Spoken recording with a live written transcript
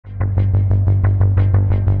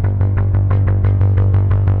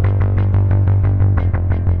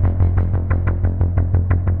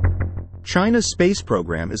China's space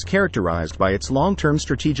program is characterized by its long-term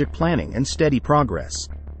strategic planning and steady progress.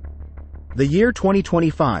 The year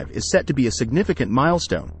 2025 is set to be a significant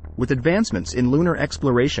milestone, with advancements in lunar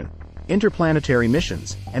exploration, interplanetary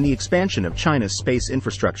missions, and the expansion of China's space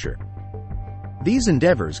infrastructure. These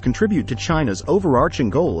endeavors contribute to China's overarching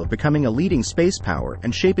goal of becoming a leading space power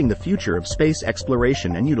and shaping the future of space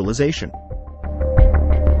exploration and utilization.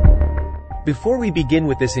 Before we begin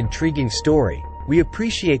with this intriguing story, we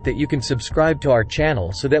appreciate that you can subscribe to our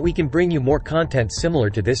channel so that we can bring you more content similar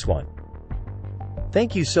to this one.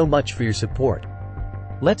 Thank you so much for your support.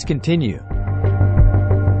 Let's continue.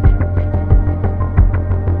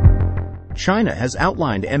 China has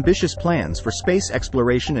outlined ambitious plans for space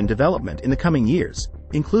exploration and development in the coming years,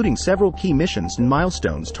 including several key missions and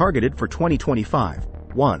milestones targeted for 2025.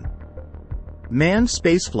 1. Manned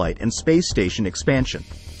spaceflight and space station expansion.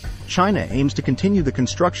 China aims to continue the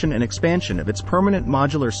construction and expansion of its permanent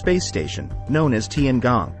modular space station, known as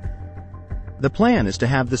Tianwen. The plan is to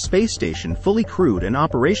have the space station fully crewed and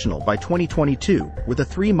operational by 2022 with a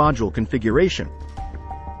 3-module configuration.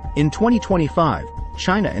 In 2025,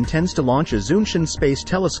 China intends to launch a Zhenghe space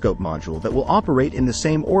telescope module that will operate in the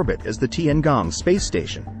same orbit as the Tianwen space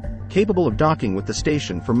station, capable of docking with the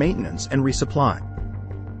station for maintenance and resupply.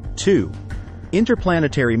 2.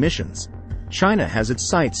 Interplanetary missions. China has its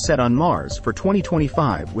sights set on Mars for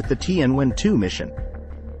 2025 with the Tianwen 2 mission.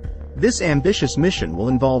 This ambitious mission will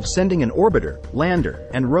involve sending an orbiter, lander,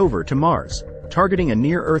 and rover to Mars, targeting a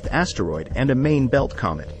near-Earth asteroid and a main belt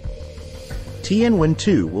comet. Tianwen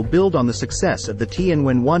 2 will build on the success of the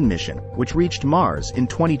Tianwen 1 mission, which reached Mars in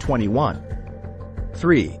 2021.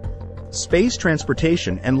 3. Space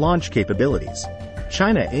transportation and launch capabilities.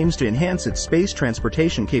 China aims to enhance its space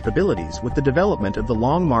transportation capabilities with the development of the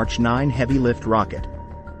Long March 9 heavy-lift rocket.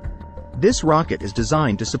 This rocket is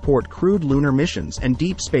designed to support crewed lunar missions and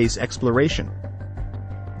deep space exploration.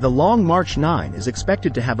 The Long March 9 is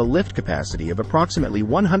expected to have a lift capacity of approximately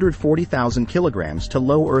 140,000 kilograms to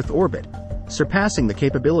low Earth orbit, surpassing the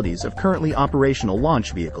capabilities of currently operational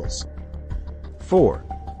launch vehicles. 4.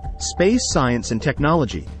 Space science and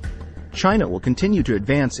technology. China will continue to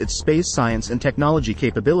advance its space science and technology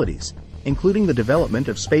capabilities, including the development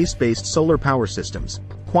of space-based solar power systems,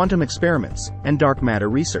 quantum experiments, and dark matter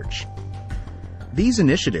research. These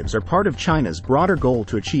initiatives are part of China's broader goal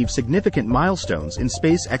to achieve significant milestones in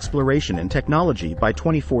space exploration and technology by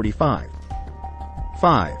 2045.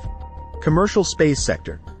 5. Commercial space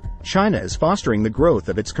sector. China is fostering the growth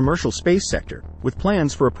of its commercial space sector, with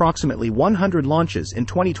plans for approximately 100 launches in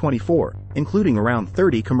 2024, including around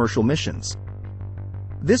 30 commercial missions.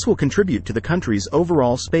 This will contribute to the country's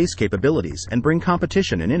overall space capabilities and bring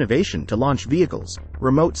competition and innovation to launch vehicles,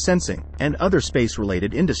 remote sensing, and other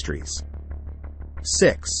space-related industries.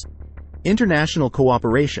 6. International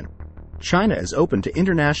cooperation. China is open to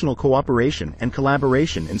international cooperation and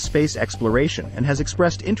collaboration in space exploration and has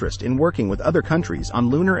expressed interest in working with other countries on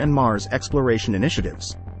lunar and Mars exploration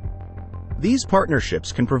initiatives. These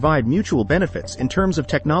partnerships can provide mutual benefits in terms of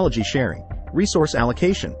technology sharing, resource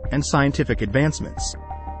allocation, and scientific advancements.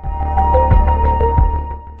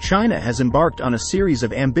 China has embarked on a series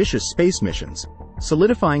of ambitious space missions,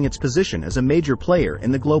 solidifying its position as a major player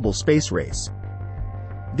in the global space race.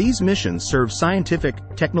 These missions serve scientific,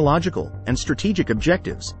 technological, and strategic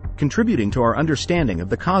objectives, contributing to our understanding of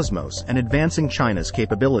the cosmos and advancing China's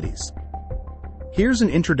capabilities. Here's an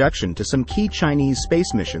introduction to some key Chinese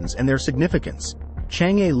space missions and their significance.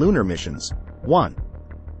 ZhengHe lunar missions. 1.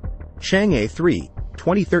 ZhengHe 3,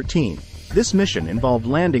 2013. This mission involved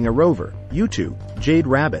landing a rover, U2, Jade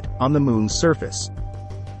Rabbit, on the Moon's surface.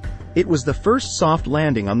 It was the first soft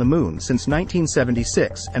landing on the Moon since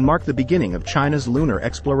 1976 and marked the beginning of China's lunar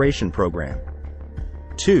exploration program.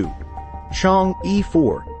 2. ZhengHe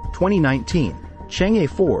 4, 2019. ZhengHe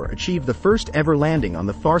 4 achieved the first ever landing on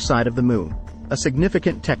the far side of the Moon, a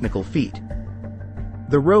significant technical feat.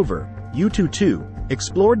 The rover, U2-2,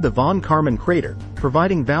 explored the von Karman crater,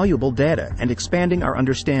 providing valuable data and expanding our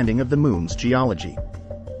understanding of the Moon's geology.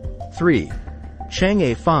 3.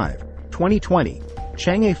 ZhengHe 5, 2020.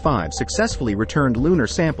 ZhengHe 5 successfully returned lunar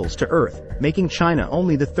samples to Earth, making China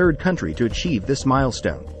only the third country to achieve this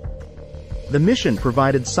milestone. The mission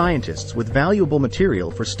provided scientists with valuable material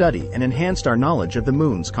for study and enhanced our knowledge of the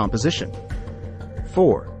Moon's composition.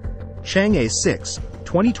 4. ZhengHe 6,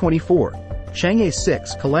 2024. ZhengHe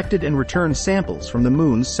 6 collected and returned samples from the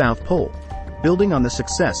Moon's south pole, building on the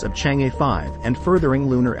success of ZhengHe 5 and furthering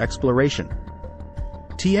lunar exploration.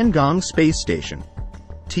 Tianwen Space Station.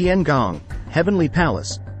 Tianwen, Heavenly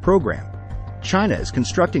Palace, program. China is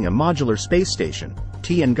constructing a modular space station,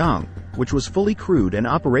 Tianwen, which was fully crewed and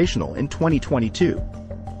operational in 2022.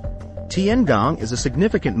 Tianwen is a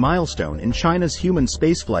significant milestone in China's human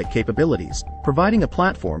spaceflight capabilities, providing a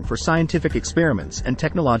platform for scientific experiments and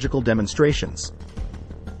technological demonstrations.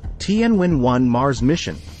 Tianwen-1 Mars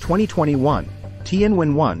Mission, 2021.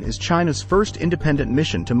 Tianwen-1 is China's first independent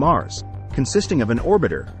mission to Mars, consisting of an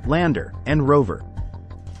orbiter, lander, and rover.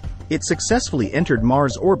 It successfully entered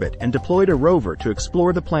Mars orbit and deployed a rover to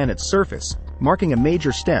explore the planet's surface, marking a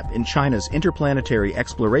major step in China's interplanetary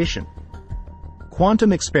exploration.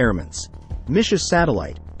 Quantum experiments. MISSIS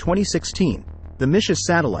satellite, 2016. The MISSIS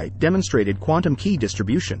satellite demonstrated quantum key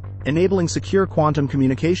distribution, enabling secure quantum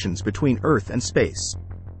communications between Earth and space.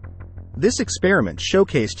 This experiment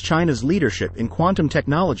showcased China's leadership in quantum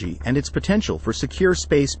technology and its potential for secure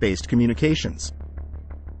space-based communications.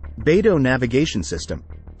 Beidou navigation system,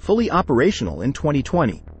 fully operational in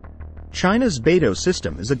 2020. China's Beidou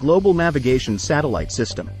system is a global navigation satellite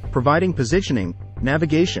system, providing positioning,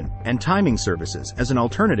 navigation, and timing services as an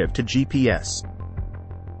alternative to GPS.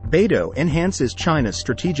 Beidou enhances China's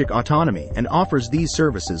strategic autonomy and offers these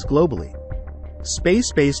services globally.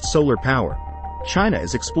 Space-based solar power. China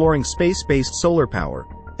is exploring space-based solar power,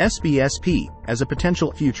 SBSP, as a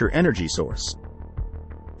potential future energy source.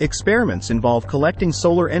 Experiments involve collecting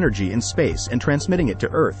solar energy in space and transmitting it to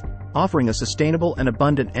Earth, offering a sustainable and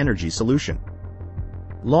abundant energy solution.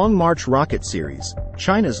 Long March Rocket Series.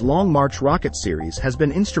 China's Long March Rocket Series has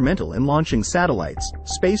been instrumental in launching satellites,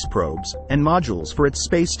 space probes, and modules for its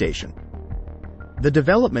space station. The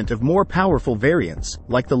development of more powerful variants,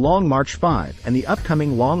 like the Long March 5 and the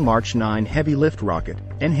upcoming Long March 9 heavy lift rocket,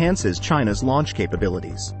 enhances China's launch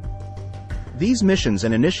capabilities. These missions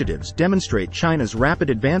and initiatives demonstrate China's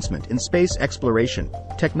rapid advancement in space exploration,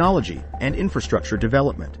 technology, and infrastructure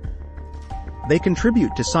development. They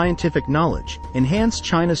contribute to scientific knowledge, enhance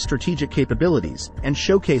China's strategic capabilities, and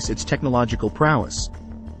showcase its technological prowess.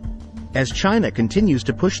 As China continues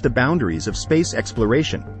to push the boundaries of space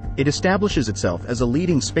exploration, it establishes itself as a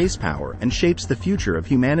leading space power and shapes the future of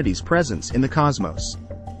humanity's presence in the cosmos.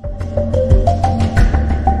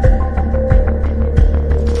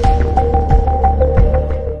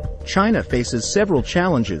 China faces several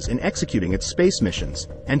challenges in executing its space missions,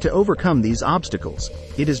 and to overcome these obstacles,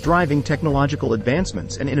 it is driving technological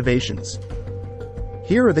advancements and innovations.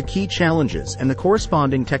 Here are the key challenges and the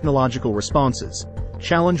corresponding technological responses.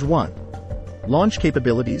 Challenge 1. Launch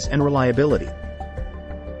capabilities and reliability.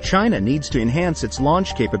 China needs to enhance its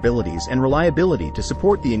launch capabilities and reliability to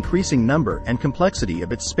support the increasing number and complexity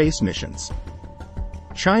of its space missions.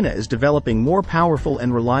 China is developing more powerful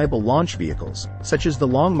and reliable launch vehicles, such as the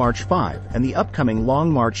Long March 5 and the upcoming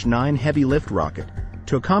Long March 9 heavy lift rocket,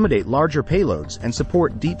 to accommodate larger payloads and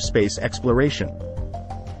support deep space exploration.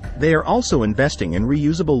 They are also investing in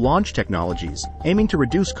reusable launch technologies, aiming to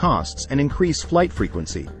reduce costs and increase flight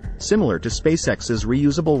frequency, similar to SpaceX's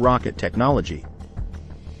reusable rocket technology.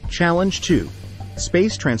 Challenge 2.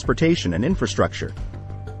 Space transportation and infrastructure.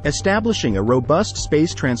 Establishing a robust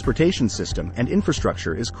space transportation system and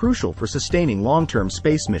infrastructure is crucial for sustaining long-term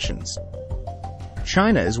space missions.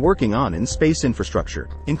 China is working on in-space infrastructure,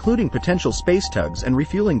 including potential space tugs and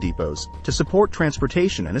refueling depots, to support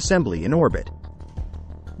transportation and assembly in orbit.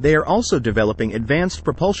 They are also developing advanced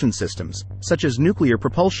propulsion systems, such as nuclear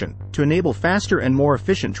propulsion, to enable faster and more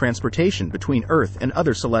efficient transportation between Earth and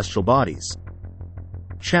other celestial bodies.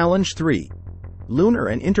 Challenge 3. Lunar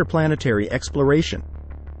and interplanetary exploration.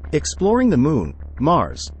 Exploring the Moon,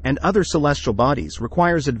 Mars, and other celestial bodies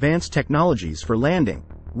requires advanced technologies for landing,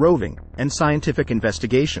 roving, and scientific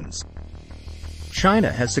investigations.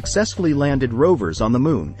 China has successfully landed rovers on the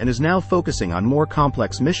Moon and is now focusing on more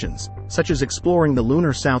complex missions, such as exploring the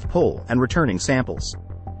lunar South Pole and returning samples.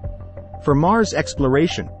 For Mars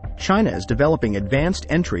exploration, China is developing advanced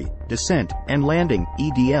entry, descent, and landing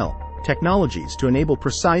 (EDL) technologies to enable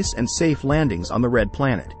precise and safe landings on the Red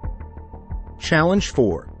Planet. Challenge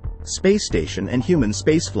 4. Space station and human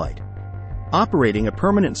spaceflight. Operating a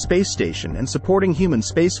permanent space station and supporting human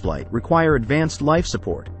spaceflight require advanced life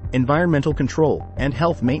support, environmental control, and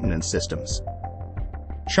health maintenance systems.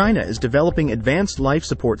 China is developing advanced life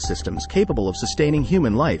support systems capable of sustaining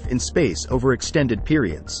human life in space over extended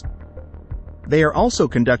periods. They are also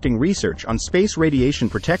conducting research on space radiation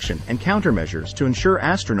protection and countermeasures to ensure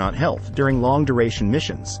astronaut health during long-duration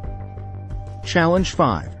missions. Challenge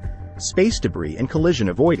 5. Space debris and collision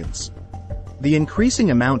avoidance. The increasing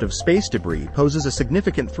amount of space debris poses a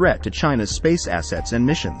significant threat to China's space assets and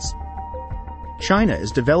missions. China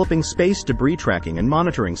is developing space debris tracking and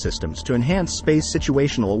monitoring systems to enhance space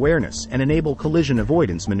situational awareness and enable collision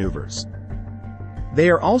avoidance maneuvers. They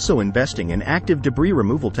are also investing in active debris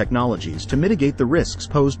removal technologies to mitigate the risks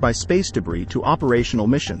posed by space debris to operational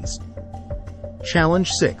missions. Challenge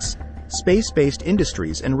 6. Space-based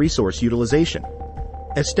industries and resource utilization.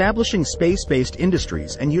 Establishing space-based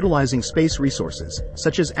industries and utilizing space resources,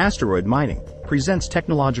 such as asteroid mining, presents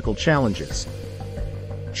technological challenges.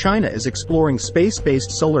 China is exploring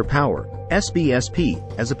space-based solar power,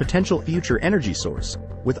 SBSP, as a potential future energy source,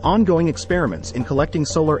 with ongoing experiments in collecting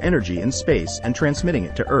solar energy in space and transmitting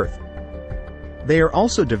it to Earth. They are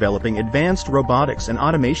also developing advanced robotics and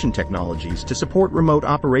automation technologies to support remote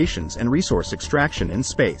operations and resource extraction in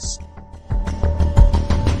space.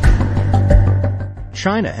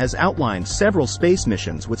 China has outlined several space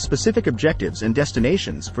missions with specific objectives and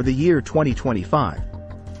destinations for the year 2025.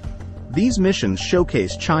 These missions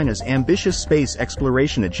showcase China's ambitious space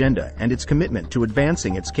exploration agenda and its commitment to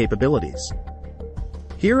advancing its capabilities.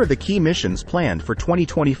 Here are the key missions planned for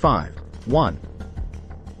 2025. 1.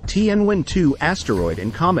 Tianwen 2 Asteroid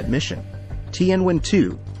and Comet Mission. Tianwen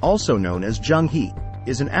 2, also known as ZhengHe,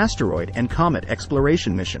 is an asteroid and comet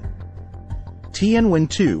exploration mission. Tianwen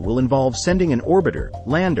 2 will involve sending an orbiter,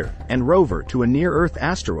 lander, and rover to a near-Earth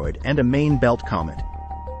asteroid and a main belt comet.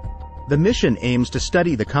 The mission aims to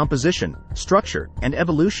study the composition, structure, and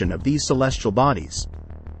evolution of these celestial bodies.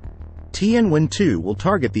 Tianwen 2 will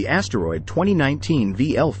target the asteroid 2019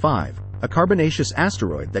 VL5, a carbonaceous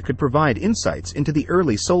asteroid that could provide insights into the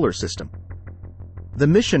early solar system. The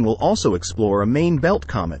mission will also explore a main belt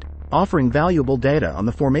comet, offering valuable data on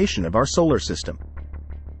the formation of our solar system.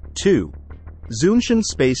 2. Zhunshan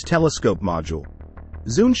Space Telescope Module.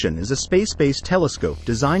 Zhunshan is a space-based telescope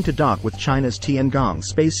designed to dock with China's Tiangong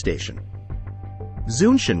space station.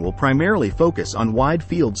 Zhunshan will primarily focus on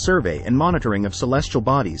wide-field survey and monitoring of celestial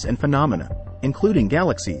bodies and phenomena, including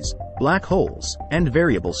galaxies, black holes, and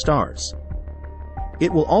variable stars.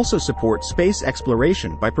 It will also support space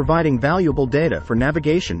exploration by providing valuable data for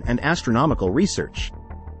navigation and astronomical research.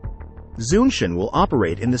 Zhunshan will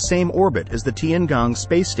operate in the same orbit as the Tiangong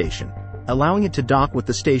space station, allowing it to dock with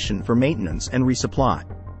the station for maintenance and resupply.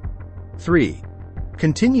 3.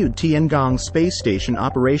 Continued Tiangong space station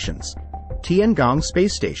operations. Tiangong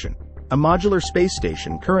Space Station, a modular space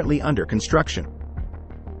station currently under construction.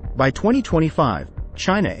 By 2025,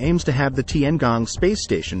 China aims to have the Tiangong space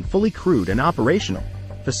station fully crewed and operational,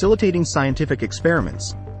 facilitating scientific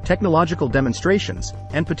experiments, technological demonstrations,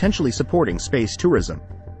 and potentially supporting space tourism.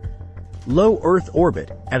 Low Earth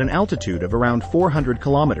orbit at an altitude of around 400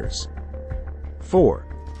 kilometers. 4.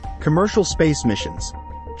 Commercial space missions.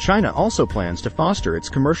 China also plans to foster its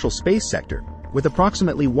commercial space sector, with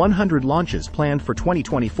approximately 100 launches planned for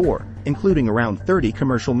 2024, including around 30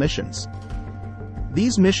 commercial missions.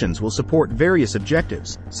 These missions will support various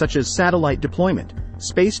objectives, such as satellite deployment,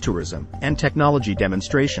 space tourism, and technology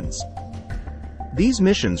demonstrations. These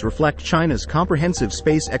missions reflect China's comprehensive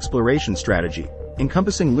space exploration strategy,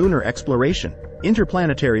 encompassing lunar exploration,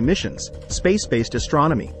 interplanetary missions, space-based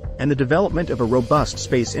astronomy, and the development of a robust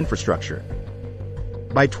space infrastructure.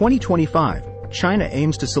 By 2025, China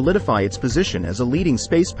aims to solidify its position as a leading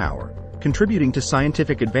space power, contributing to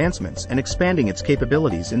scientific advancements and expanding its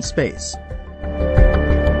capabilities in space.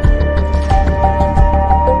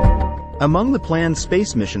 Among the planned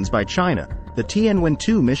space missions by China, the Tianwen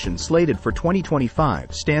 2 mission slated for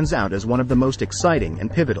 2025 stands out as one of the most exciting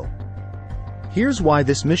and pivotal. Here's why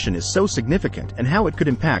this mission is so significant and how it could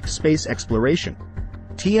impact space exploration.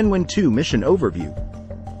 Tianwen 2 mission overview.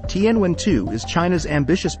 Tianwen 2 is China's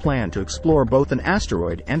ambitious plan to explore both an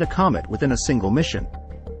asteroid and a comet within a single mission.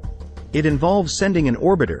 It involves sending an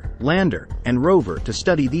orbiter, lander, and rover to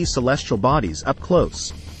study these celestial bodies up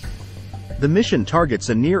close. The mission targets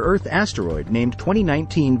a near-Earth asteroid named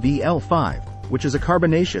 2019 VL5, which is a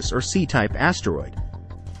carbonaceous or C-type asteroid.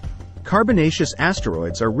 Carbonaceous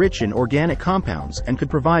asteroids are rich in organic compounds and could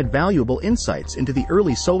provide valuable insights into the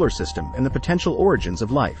early solar system and the potential origins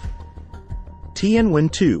of life.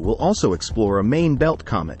 Tianwen 2 will also explore a main belt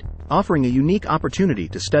comet, offering a unique opportunity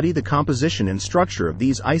to study the composition and structure of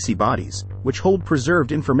these icy bodies, which hold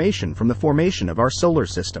preserved information from the formation of our solar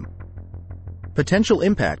system. Potential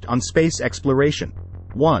impact on space exploration.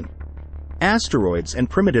 1. Asteroids and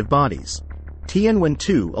primitive bodies. Tianwen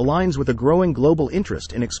 2 aligns with a growing global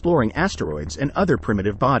interest in exploring asteroids and other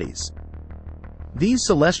primitive bodies. These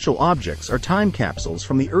celestial objects are time capsules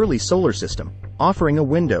from the early solar system, offering a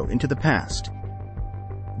window into the past.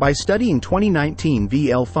 By studying 2019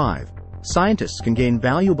 VL5, scientists can gain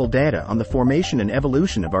valuable data on the formation and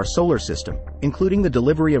evolution of our solar system, including the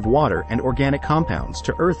delivery of water and organic compounds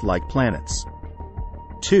to Earth-like planets.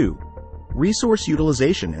 2. Resource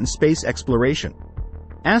utilization and space exploration.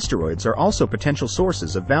 Asteroids are also potential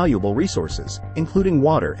sources of valuable resources, including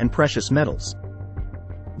water and precious metals.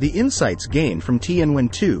 The insights gained from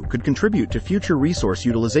Tianwen 2 could contribute to future resource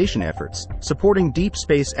utilization efforts, supporting deep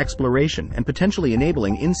space exploration and potentially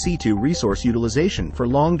enabling in situ resource utilization for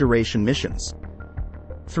long-duration missions.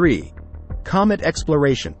 3. Comet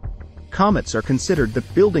exploration. Comets are considered the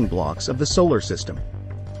building blocks of the solar system.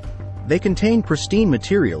 They contain pristine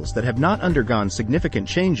materials that have not undergone significant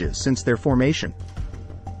changes since their formation.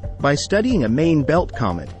 By studying a main belt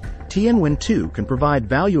comet, Tianwen 2 can provide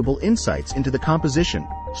valuable insights into the composition,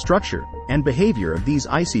 structure, and behavior of these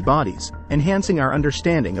icy bodies, enhancing our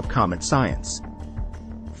understanding of comet science.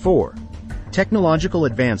 4. Technological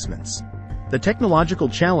advancements. The technological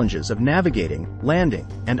challenges of navigating, landing,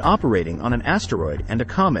 and operating on an asteroid and a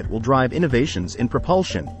comet will drive innovations in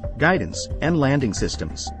propulsion, guidance, and landing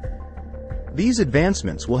systems. These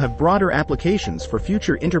advancements will have broader applications for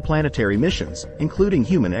future interplanetary missions, including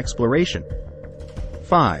human exploration.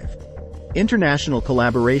 5. International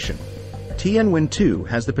collaboration. Tianwen 2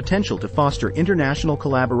 has the potential to foster international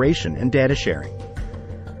collaboration and data sharing.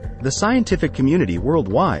 The scientific community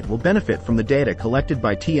worldwide will benefit from the data collected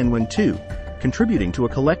by Tianwen 2, contributing to a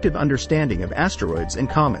collective understanding of asteroids and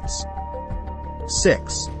comets.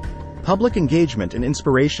 6. Public engagement and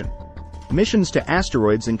inspiration. Missions to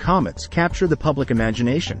asteroids and comets capture the public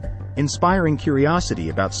imagination, inspiring curiosity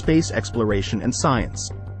about space exploration and science.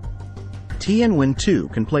 Tianwen 2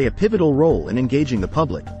 can play a pivotal role in engaging the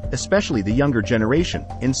public, especially the younger generation,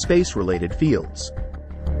 in space-related fields.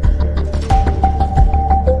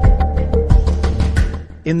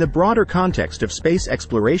 In the broader context of space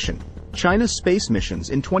exploration, China's space missions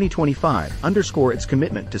in 2025 underscore its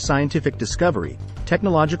commitment to scientific discovery,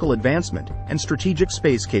 technological advancement, and strategic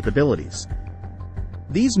space capabilities.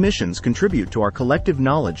 These missions contribute to our collective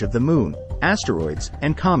knowledge of the Moon, asteroids,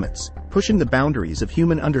 and comets, pushing the boundaries of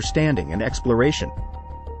human understanding and exploration.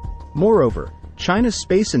 Moreover, China's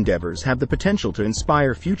space endeavors have the potential to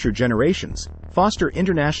inspire future generations, foster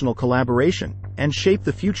international collaboration, and shape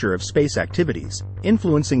the future of space activities,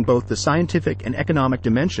 influencing both the scientific and economic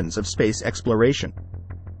dimensions of space exploration.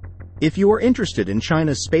 If you are interested in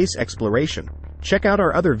China's space exploration, check out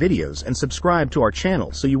our other videos and subscribe to our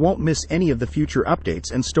channel so you won't miss any of the future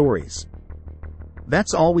updates and stories.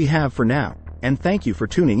 That's all we have for now, and thank you for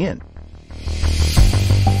tuning in.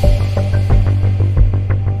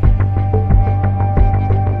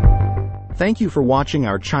 Thank you for watching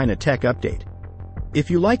our China Tech Update. If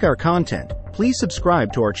you like our content, please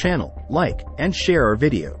subscribe to our channel, like, and share our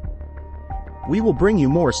video. We will bring you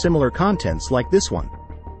more similar contents like this one.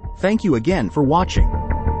 Thank you again for watching.